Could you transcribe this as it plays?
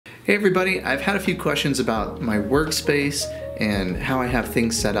Hey everybody, I've had a few questions about my workspace and how I have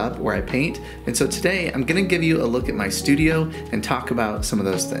things set up where I paint, and so today I'm going to give you a look at my studio and talk about some of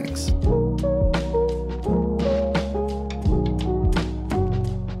those things.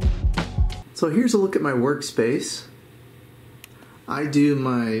 So here's a look at my workspace. I do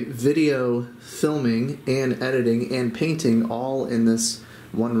my video filming and editing and painting all in this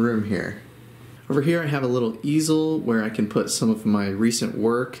one room here. Over here I have a little easel where I can put some of my recent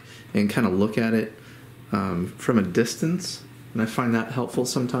work and kind of look at it from a distance, and I find that helpful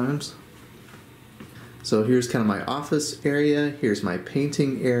sometimes. So here's kind of my office area, here's my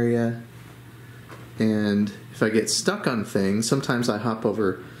painting area, and if I get stuck on things, sometimes I hop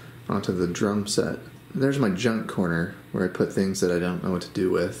over onto the drum set. There's my junk corner where I put things that I don't know what to do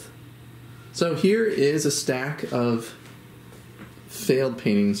with. So here is a stack of failed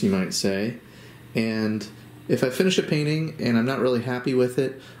paintings, you might say. And if I finish a painting and I'm not really happy with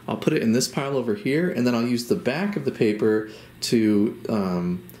it, I'll put it in this pile over here, and then I'll use the back of the paper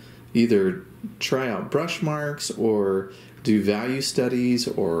to either try out brush marks or do value studies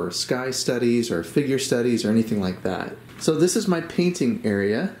or sky studies or figure studies or anything like that. So this is my painting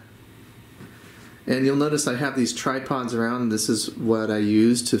area, and you'll notice I have these tripods around. This is what I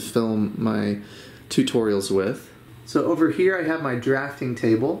use to film my tutorials with. So over here I have my drafting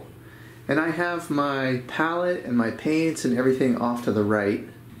table, and I have my palette and my paints and everything off to the right.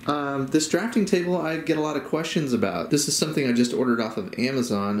 This drafting table I get a lot of questions about. This is something I just ordered off of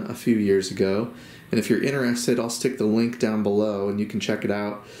Amazon a few years ago, and if you're interested I'll stick the link down below and you can check it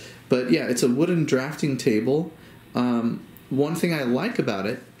out. But yeah, it's a wooden drafting table. One thing I like about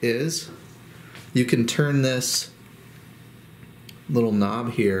it is you can turn this little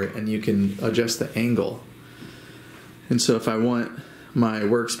knob here and you can adjust the angle. And so if I want my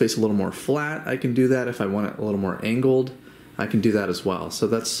workspace a little more flat, I can do that. If I want it a little more angled, I can do that as well. So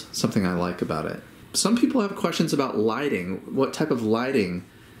that's something I like about it. Some people have questions about lighting, what type of lighting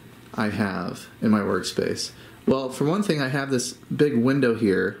I have in my workspace. Well, for one thing, I have this big window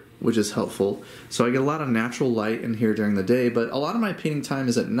here, which is helpful. So I get a lot of natural light in here during the day, but a lot of my painting time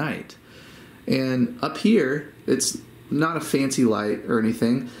is at night. And up here, it's not a fancy light or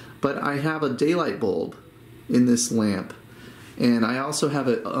anything, but I have a daylight bulb in this lamp. And I also have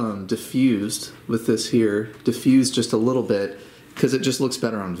it diffused with this here, diffused just a little bit, because it just looks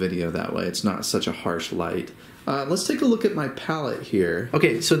better on video that way. It's not such a harsh light. Let's take a look at my palette here.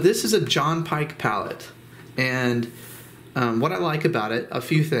 Okay, so this is a John Pike palette. And what I like about it, a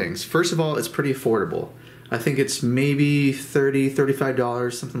few things. First of all, it's pretty affordable. I think it's maybe $30,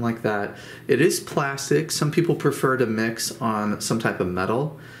 $35, something like that. It is plastic. Some people prefer to mix on some type of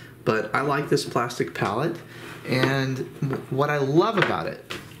metal, but I like this plastic palette. And what I love about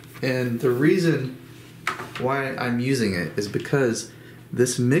it, and the reason why I'm using it, is because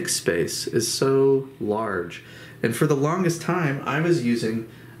this mix space is so large. And for the longest time, I was using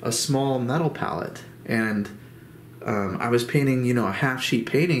a small metal palette, and I was painting, you know, a half sheet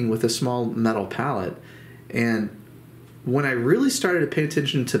painting with a small metal palette. And when I really started to pay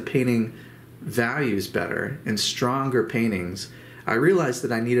attention to painting values better and stronger paintings, I realized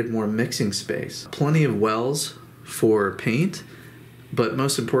that I needed more mixing space. Plenty of wells for paint, but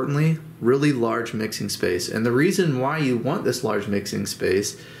most importantly, really large mixing space. And the reason why you want this large mixing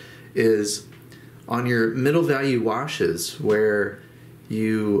space is on your middle value washes, where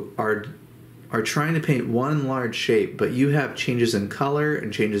you are trying to paint one large shape, but you have changes in color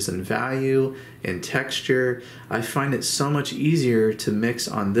and changes in value and texture. I find it so much easier to mix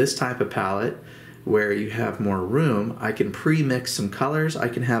on this type of palette where you have more room. I can pre-mix some colors. I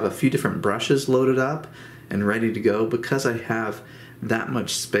can have a few different brushes loaded up and ready to go because I have that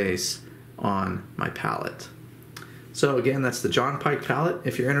much space on my palette. So again, that's the John Pike palette.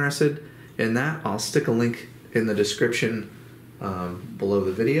 If you're interested in that, I'll stick a link in the description below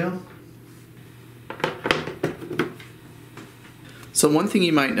the video. So one thing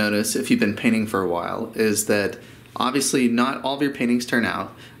you might notice if you've been painting for a while is that obviously not all of your paintings turn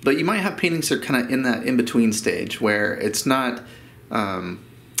out, but you might have paintings that are kind of in that in-between stage where it's not,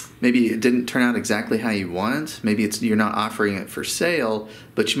 maybe it didn't turn out exactly how you want, maybe you're not offering it for sale,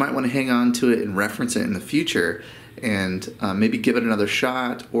 but you might want to hang on to it and reference it in the future, and maybe give it another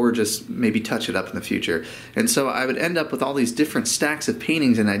shot or just maybe touch it up in the future. And so I would end up with all these different stacks of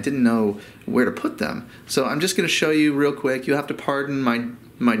paintings and I didn't know where to put them. So I'm just going to show you real quick. You'll have to pardon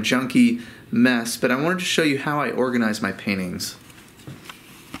my junky mess, but I wanted to show you how I organize my paintings.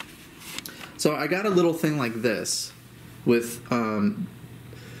 So I got a little thing like this with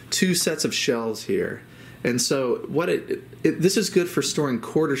two sets of shelves here. And so what this is good for storing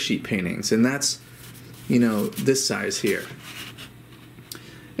quarter sheet paintings, and that's, you know, this size here.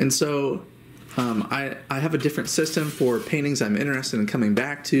 And so I have a different system for paintings I'm interested in coming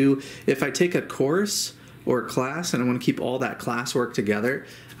back to. If I take a course or a class and I want to keep all that classwork together,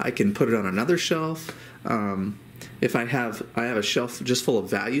 I can put it on another shelf. If I have a shelf just full of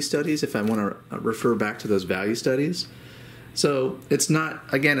value studies, if I want to refer back to those value studies. So it's not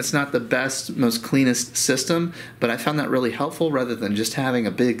the best, most cleanest system, but I found that really helpful. Rather than just having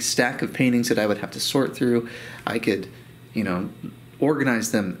a big stack of paintings that I would have to sort through, I could,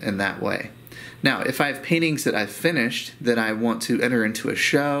 organize them in that way. Now, if I have paintings that I've finished that I want to enter into a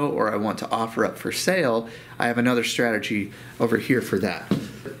show or I want to offer up for sale, I have another strategy over here for that.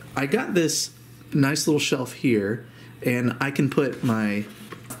 I got this nice little shelf here, and I can put my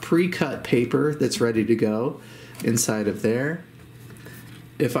pre-cut paper that's ready to go inside of there.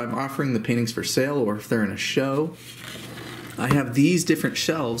 If I'm offering the paintings for sale or if they're in a show, I have these different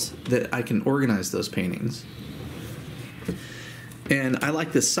shelves that I can organize those paintings. And I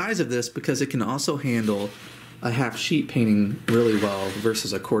like the size of this because it can also handle a half sheet painting really well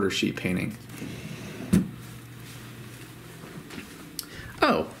versus a quarter sheet painting.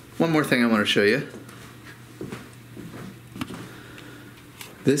 Oh, one more thing I want to show you.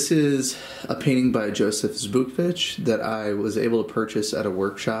 This is a painting by Joseph Zbukvich that I was able to purchase at a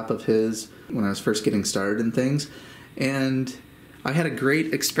workshop of his when I was first getting started in things. And I had a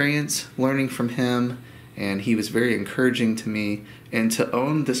great experience learning from him, and he was very encouraging to me. And to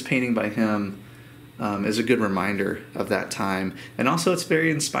own this painting by him is a good reminder of that time. And also it's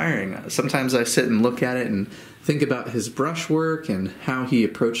very inspiring. Sometimes I sit and look at it and think about his brushwork and how he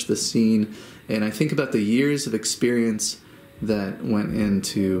approached the scene, and I think about the years of experience that went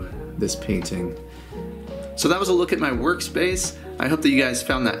into this painting. So that was a look at my workspace. I hope that you guys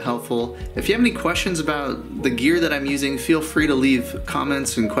found that helpful. If you have any questions about the gear that I'm using, feel free to leave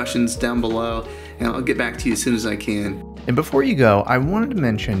comments and questions down below, and I'll get back to you as soon as I can. And before you go, I wanted to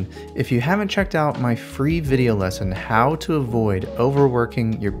mention, if you haven't checked out my free video lesson, How to Avoid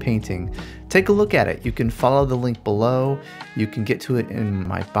Overworking Your Painting, take a look at it. You can follow the link below. You can get to it in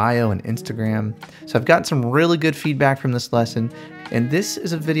my bio and Instagram. So I've gotten some really good feedback from this lesson, and this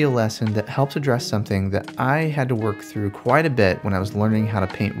is a video lesson that helps address something that I had to work through quite a bit when I was learning how to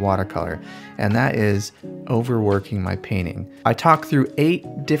paint watercolor, and that is overworking my painting. I talk through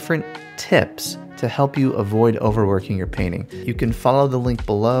 8 different tips to help you avoid overworking your painting. You can follow the link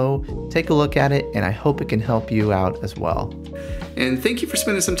below, take a look at it, and I hope it can help you out as well. And thank you for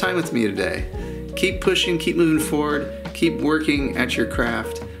spending some time with me today. Keep pushing, keep moving forward, keep working at your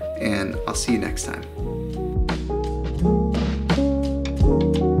craft, and I'll see you next time.